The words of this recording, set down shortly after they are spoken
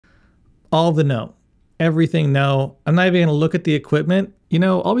All the no. Everything no. I'm not even gonna look at the equipment. You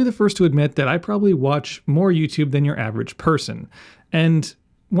know, I'll be the first to admit that I probably watch more YouTube than your average person. And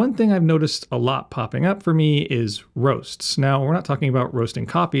one thing I've noticed a lot popping up for me is roasts. Now, we're not talking about roasting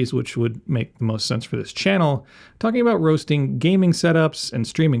coffees, which would make the most sense for this channel. I'm talking about roasting gaming setups and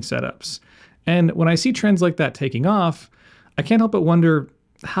streaming setups. And when I see trends like that taking off, I can't help but wonder,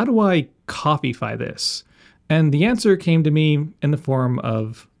 how do I coffeefy this? And the answer came to me in the form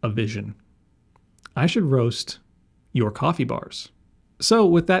of a vision. I should roast your coffee bars. So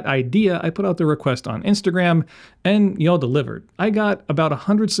with that idea, I put out the request on Instagram and y'all delivered. I got about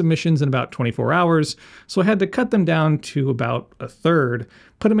 100 submissions in about 24 hours, so I had to cut them down to about a third,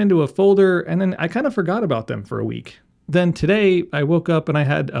 put them into a folder, and then I kind of forgot about them for a week. Then today, I woke up and I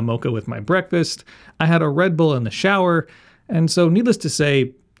had a mocha with my breakfast, I had a Red Bull in the shower, and so needless to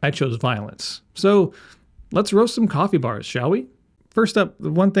say, I chose violence. So let's roast some coffee bars, shall we? First up, the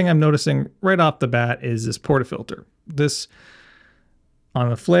one thing I'm noticing right off the bat is this portafilter. This on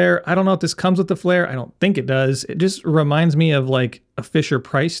the flare. I don't know if this comes with the flare. I don't think it does. It just reminds me of like a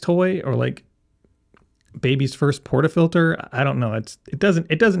Fisher-Price toy or like baby's first portafilter. I don't know. It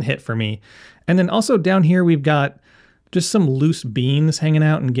doesn't hit for me. And then also down here we've got just some loose beans hanging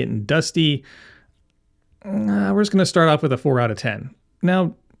out and getting dusty. We're just gonna start off with a 4 out of 10.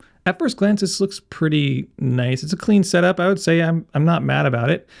 Now, at first glance, this looks pretty nice. It's a clean setup. I would say I'm not mad about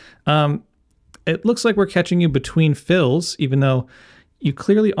it. It looks like we're catching you between fills, even though you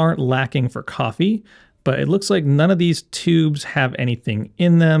clearly aren't lacking for coffee, but it looks like none of these tubes have anything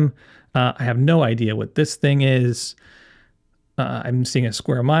in them. I have no idea what this thing is. I'm seeing a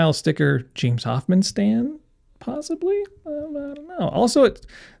square mile sticker, James Hoffman stand, possibly? I don't know. Also,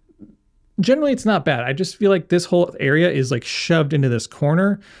 generally it's not bad. I just feel like this whole area is like shoved into this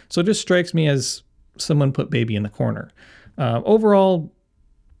corner. So it just strikes me as someone put baby in the corner. Overall,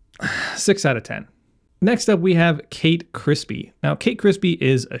 6 out of 10. Next up, we have Kate Crispy. Now, Kate Crispy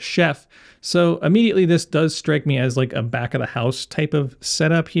is a chef, so immediately this does strike me as like a back of the house type of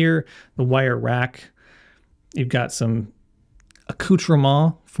setup here. The wire rack. You've got some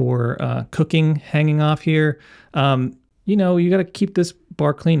accoutrement for cooking hanging off here. You know, you got to keep this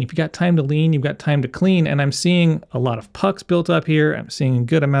bar clean. If you got time to lean, you've got time to clean. And I'm seeing a lot of pucks built up here. I'm seeing a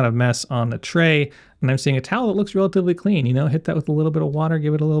good amount of mess on the tray. And I'm seeing a towel that looks relatively clean. You know, hit that with a little bit of water,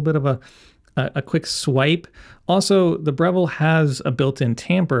 give it a little bit of a quick swipe. Also, the Breville has a built-in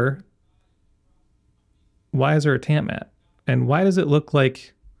tamper. Why is there a tamp mat? And why does it look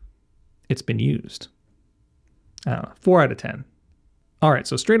like it's been used? I don't know, 4 out of 10. All right,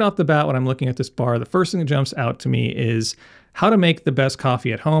 so straight off the bat, when I'm looking at this bar, the first thing that jumps out to me is how to make the best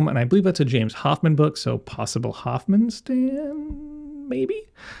coffee at home. And I believe that's a James Hoffman book, so possible Hoffman stand, maybe?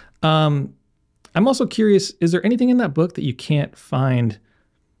 I'm also curious, is there anything in that book that you can't find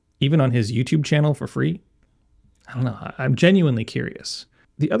even on his YouTube channel for free? I don't know, I'm genuinely curious.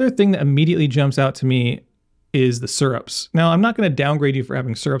 The other thing that immediately jumps out to me is the syrups. Now, I'm not gonna downgrade you for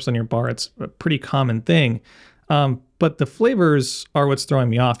having syrups on your bar. It's a pretty common thing. But the flavors are what's throwing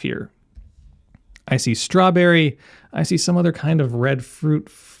me off here. I see strawberry. I see some other kind of red fruit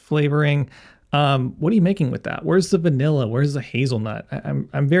flavoring. What are you making with that? Where's the vanilla? Where's the hazelnut?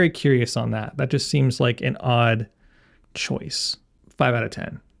 I'm very curious on that. That just seems like an odd choice. 5 out of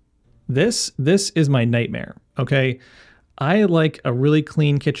 10. This is my nightmare, okay? I like a really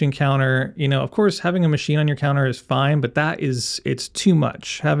clean kitchen counter. You know, of course, having a machine on your counter is fine, but it's too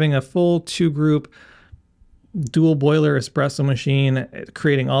much. Having a full 2-group dual boiler espresso machine,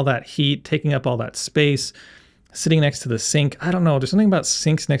 creating all that heat, taking up all that space, sitting next to the sink. I don't know, there's something about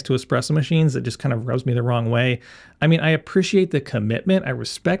sinks next to espresso machines that just kind of rubs me the wrong way. I mean, I appreciate the commitment, I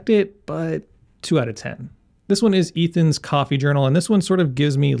respect it, but 2 out of 10. This one is Ethan's coffee journal, and this one sort of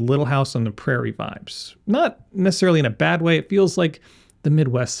gives me Little House on the Prairie vibes. Not necessarily in a bad way, it feels like the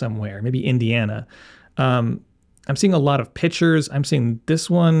Midwest somewhere, maybe Indiana. I'm seeing a lot of pictures. I'm seeing this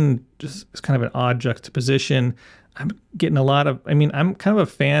one just is kind of an odd juxtaposition. I'm getting a lot of, I mean, I'm kind of a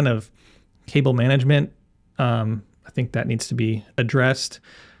fan of cable management. I think that needs to be addressed.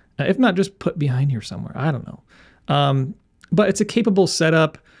 If not, just put behind here somewhere. I don't know. But it's a capable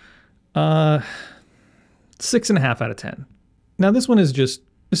setup. 6.5 out of 10. Now this one is just,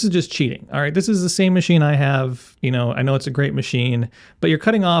 this is just cheating. All right, this is the same machine I have. You know, I know it's a great machine, but you're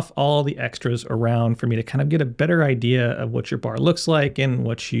cutting off all the extras around for me to kind of get a better idea of what your bar looks like and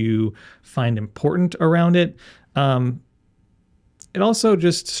what you find important around it. It also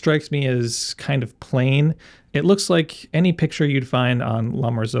just strikes me as kind of plain. It looks like any picture you'd find on La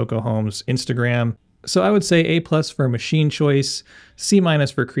Marzocco Homes Instagram. So I would say A+ for machine choice, C-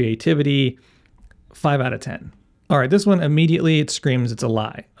 for creativity, 5 out of 10. All right, this one immediately it screams it's a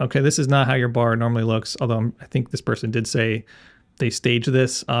lie. Okay, this is not how your bar normally looks, although I think this person did say they staged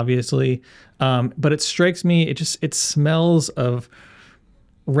this, obviously. But it strikes me, it smells of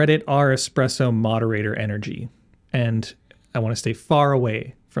Reddit R espresso moderator energy. And I want to stay far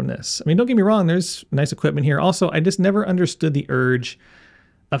away from this. I mean, don't get me wrong, there's nice equipment here. Also, I just never understood the urge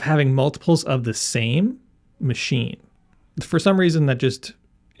of having multiples of the same machine. For some reason, that just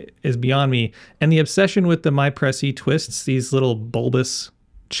is beyond me. And the obsession with the MyPressE twists, these little bulbous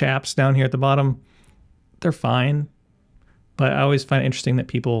chaps down here at the bottom, they're fine. But I always find it interesting that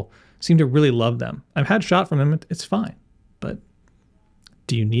people seem to really love them. I've had shot from them, it's fine. But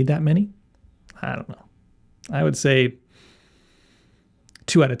do you need that many? I don't know. I would say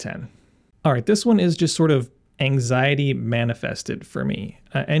 2 out of 10. All right, this one is just sort of anxiety manifested for me.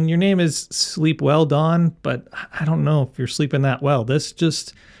 And your name is Sleep Well, Dawn, but I don't know if you're sleeping that well. This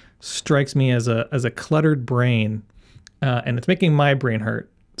just strikes me as a cluttered brain, and it's making my brain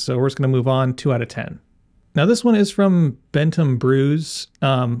hurt. So we're just gonna move on, 2 out of 10. Now this one is from Bentham Brews,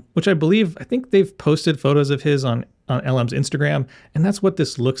 which I think they've posted photos of his on LM's Instagram, and that's what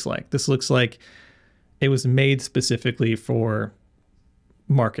this looks like. This looks like it was made specifically for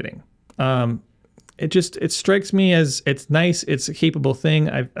marketing. It strikes me as it's nice. It's a capable thing.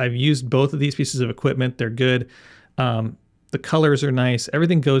 I've used both of these pieces of equipment. They're good. The colors are nice.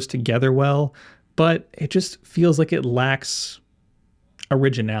 Everything goes together well, but it just feels like it lacks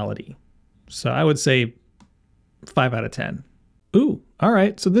originality. So I would say 5 out of 10. Ooh, all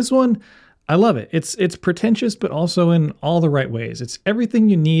right. So this one, I love it. It's pretentious, but also in all the right ways. It's everything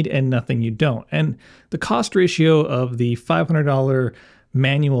you need and nothing you don't. And the cost ratio of the $500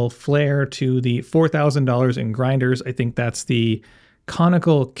 manual flare to the $4,000 in grinders, I think that's the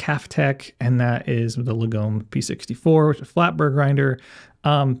conical Caftech, and that is the Lagome P64, which is a flat burr grinder.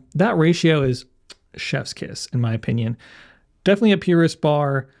 That ratio is chef's kiss, in my opinion. Definitely a purist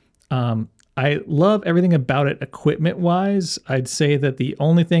bar. I love everything about it equipment-wise. I'd say that the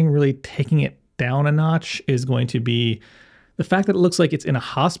only thing really taking it down a notch is going to be the fact that it looks like it's in a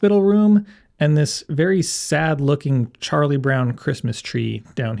hospital room and this very sad-looking Charlie Brown Christmas tree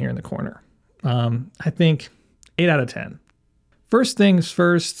down here in the corner. I think 8 out of 10. First things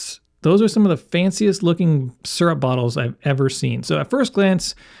first, those are some of the fanciest looking syrup bottles I've ever seen. So at first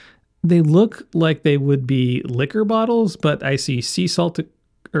glance, they look like they would be liquor bottles, but I see sea salt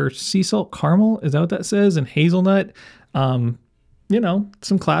caramel, is that what that says? And hazelnut. You know,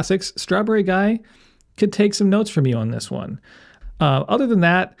 some classics. Strawberry Guy could take some notes from you on this one. Other than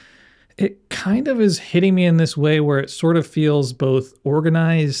that, it kind of is hitting me in this way where it sort of feels both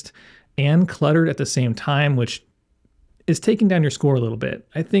organized and cluttered at the same time, which is taking down your score a little bit.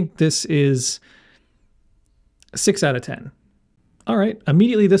 I think this is 6 out of 10. All right,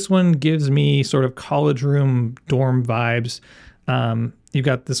 immediately this one gives me sort of college room dorm vibes. You've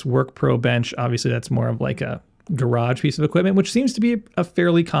got this Work Pro bench. Obviously, that's more of like a garage piece of equipment, which seems to be a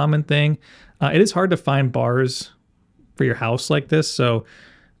fairly common thing. It is hard to find bars for your house like this, so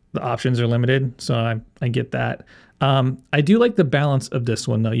the options are limited, so I get that. I do like the balance of this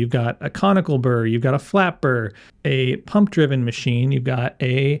one, though. You've got a conical burr, you've got a flat burr, a pump-driven machine, you've got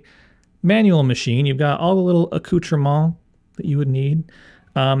a manual machine, you've got all the little accoutrements that you would need.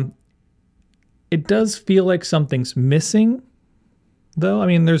 It does feel like something's missing, though. I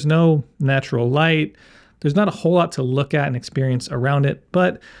mean, there's no natural light. There's not a whole lot to look at and experience around it,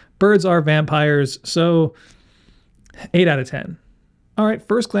 but birds are vampires, so 8 out of 10. All right,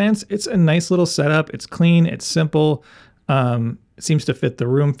 first glance, it's a nice little setup. It's clean, it's simple. It seems to fit the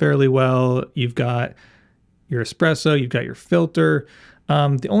room fairly well. You've got your espresso, you've got your filter.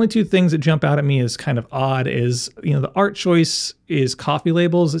 The only two things that jump out at me as kind of odd is, you know, the art choice is coffee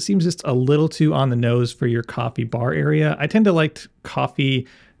labels. It seems just a little too on the nose for your coffee bar area. I tend to like coffee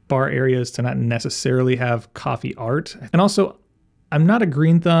bar areas to not necessarily have coffee art. And also, I'm not a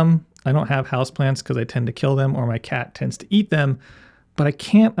green thumb. I don't have houseplants because I tend to kill them or my cat tends to eat them. But I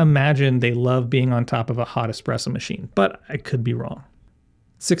can't imagine they love being on top of a hot espresso machine. But I could be wrong.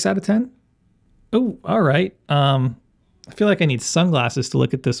 6 out of 10? Oh, all right. I feel like I need sunglasses to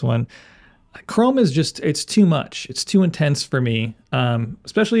look at this one. Chrome is just, it's too much. It's too intense for me,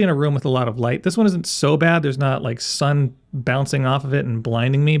 especially in a room with a lot of light. This one isn't so bad. There's not like sun bouncing off of it and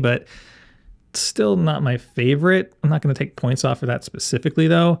blinding me, but it's still not my favorite. I'm not going to take points off for that specifically,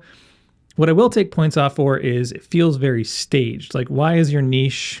 though. What I will take points off for is it feels very staged. Like, why is your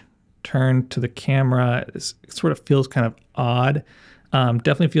niche turned to the camera? It sort of feels kind of odd.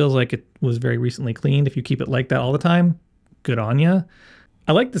 Definitely feels like it was very recently cleaned. If you keep it like that all the time, good on ya.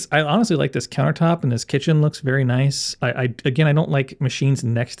 I like this. I honestly like this countertop, and this kitchen looks very nice. Again, I don't like machines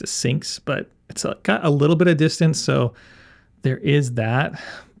next to sinks, but It's got a little bit of distance, so there is that.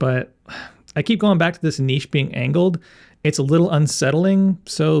 But I keep going back to this niche being angled. It's a little unsettling,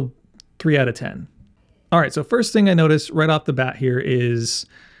 so 3 out of 10. All right, so first thing I noticed right off the bat here is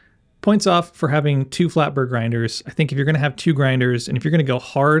points off for having 2 flat burr grinders. I think if you're gonna have 2 grinders, and if you're gonna go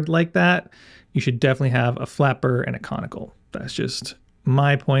hard like that, you should definitely have a flat burr and a conical. That's just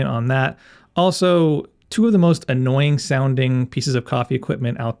my point on that. Also, 2 of the most annoying sounding pieces of coffee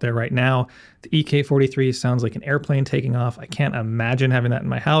equipment out there right now. The EK43 sounds like an airplane taking off. I can't imagine having that in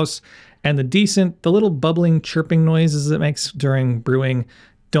my house. And the little bubbling, chirping noises it makes during brewing,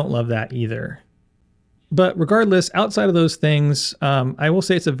 don't love that either. But regardless, outside of those things, I will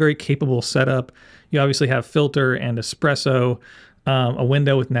say it's a very capable setup. You obviously have filter and espresso, a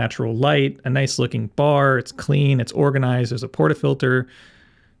window with natural light, a nice looking bar. It's clean, it's organized. There's a portafilter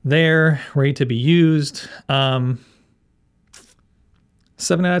there, ready to be used. 7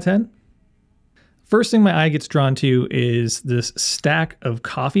 out of 10. First thing my eye gets drawn to is this stack of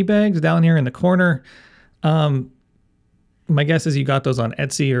coffee bags down here in the corner. My guess is you got those on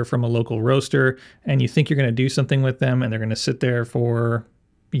Etsy or from a local roaster, and you think you're going to do something with them, and they're going to sit there for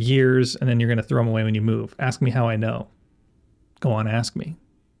years, and then you're going to throw them away when you move. Ask me how I know. Go on, ask me.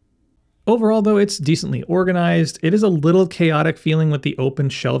 Overall, though, it's decently organized. It is a little chaotic feeling with the open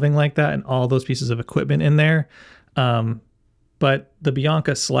shelving like that and all those pieces of equipment in there. But the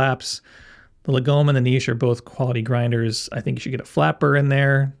Bianca slaps. The Lagome and the Niche are both quality grinders. I think you should get a flat burr in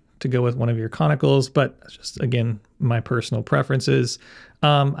there to go with one of your conicals, but that's just, again, my personal preferences.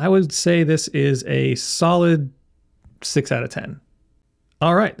 I would say this is a solid 6 out of 10.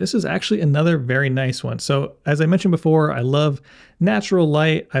 All right, this is actually another very nice one. So as I mentioned before, I love natural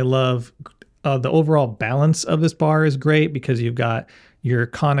light. I love the overall balance of this bar is great because you've got your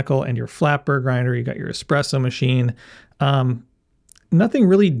conical and your flat burr grinder. You got your espresso machine. Nothing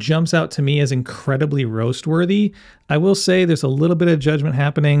really jumps out to me as incredibly roast worthy. I will say there's a little bit of judgment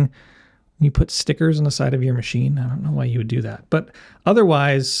happening when you put stickers on the side of your machine. I don't know why you would do that, but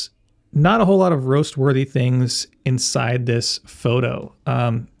otherwise, not a whole lot of roast worthy things inside this photo.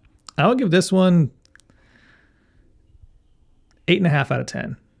 I will give this one 8.5 out of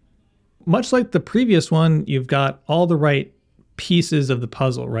 10. Much like the previous one, you've got all the right pieces of the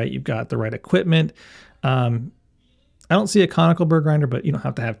puzzle, right? You've got the right equipment. I don't see a conical burr grinder, but you don't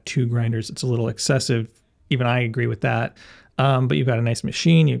have to have 2 grinders. It's a little excessive. Even I agree with that. But you've got a nice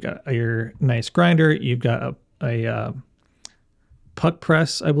machine. You've got your nice grinder. You've got a puck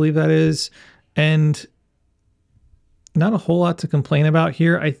press, I believe that is. And not a whole lot to complain about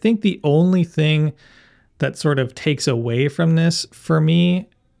here. I think the only thing that sort of takes away from this for me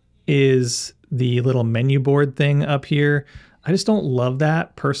is the little menu board thing up here. I just don't love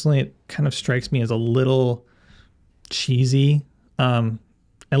that. Personally, it kind of strikes me as a little cheesy, a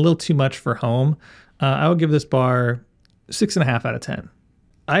little too much for home. I would give this bar 6.5 out of 10.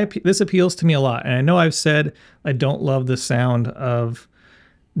 This appeals to me a lot, and I know I've said I don't love the sound of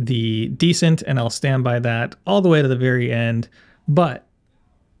the Decent, and I'll stand by that all the way to the very end, but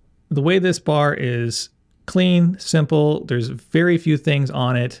the way this bar is clean, simple, there's very few things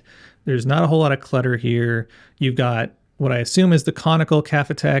on it. There's not a whole lot of clutter here. You've got what I assume is the conical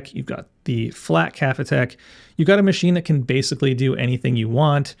Cafetech. You've got the flat Cafetech. You've got a machine that can basically do anything you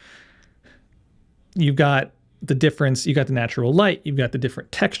want. You've got the difference. You've got the natural light. You've got the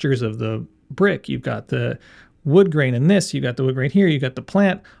different textures of the brick. You've got the wood grain in this. You've got the wood grain here. You've got the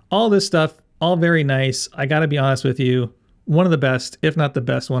plant. All this stuff, all very nice. I got to be honest with you. One of the best, if not the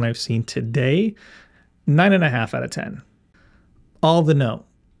best one I've seen today. 9.5 out of 10. All the no.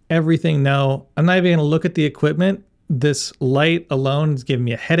 Everything no. I'm not even going to look at the equipment. This light alone is giving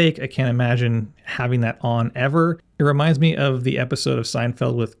me a headache. I can't imagine having that on ever. It reminds me of the episode of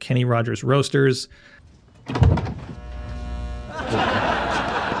Seinfeld with Kenny Rogers Roasters.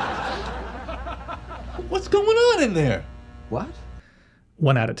 What's going on in there? What?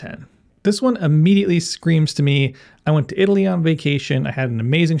 1 out of 10. This one immediately screams to me. I went to Italy on vacation. I had an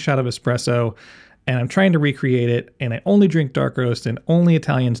amazing shot of espresso, and I'm trying to recreate it, and I only drink dark roast, and only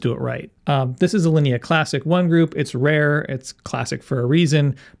Italians do it right. This is a Linea Classic 1 group. It's rare, it's classic for a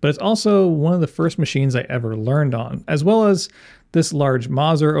reason, but it's also one of the first machines I ever learned on, as well as this large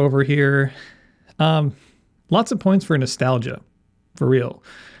Mauser over here. Lots of points for nostalgia, for real.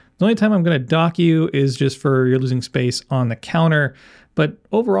 The only time I'm going to dock you is just for you're losing space on the counter, but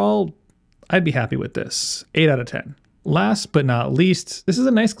overall, I'd be happy with this. 8 out of 10. Last but not least, this is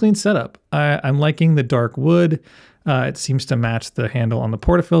a nice clean setup. I'm liking the dark wood. It seems to match the handle on the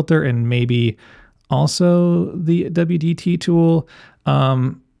portafilter and maybe also the WDT tool.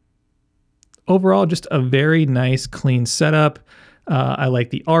 Overall, just a very nice clean setup. I like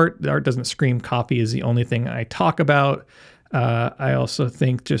the art. The art doesn't scream coffee is the only thing I talk about. I also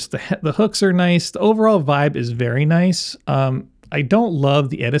think just the hooks are nice. The overall vibe is very nice. I don't love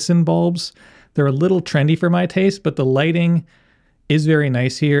the Edison bulbs. They're a little trendy for my taste, but the lighting is very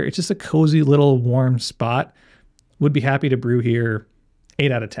nice here. It's just a cozy little warm spot. Would be happy to brew here.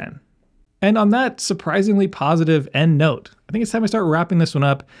 8 out of 10. And on that surprisingly positive end note, I think it's time I start wrapping this one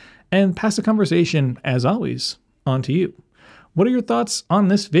up and pass the conversation, as always, on to you. What are your thoughts on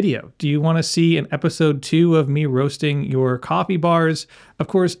this video? Do you want to see an episode 2 of me roasting your coffee bars? Of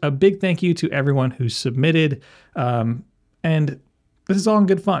course, a big thank you to everyone who submitted. And this is all in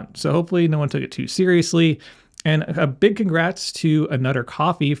good fun. So hopefully no one took it too seriously. And a big congrats to Another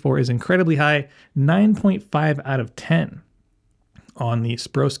Coffee for his incredibly high 9.5 out of 10 on the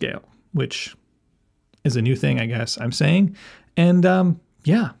Spro scale, which is a new thing, I guess I'm saying. And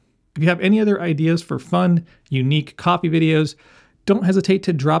yeah. If you have any other ideas for fun, unique coffee videos, don't hesitate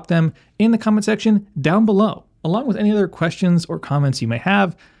to drop them in the comment section down below, along with any other questions or comments you may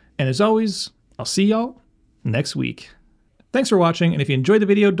have. And as always, I'll see y'all next week. Thanks for watching, and if you enjoyed the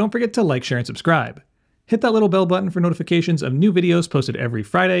video, don't forget to like, share, and subscribe. Hit that little bell button for notifications of new videos posted every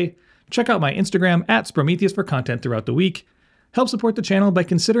Friday. Check out my Instagram @Sprometheus for content throughout the week. Help support the channel by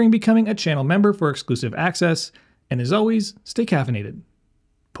considering becoming a channel member for exclusive access. And as always, stay caffeinated.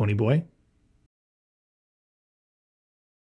 Pony Boy.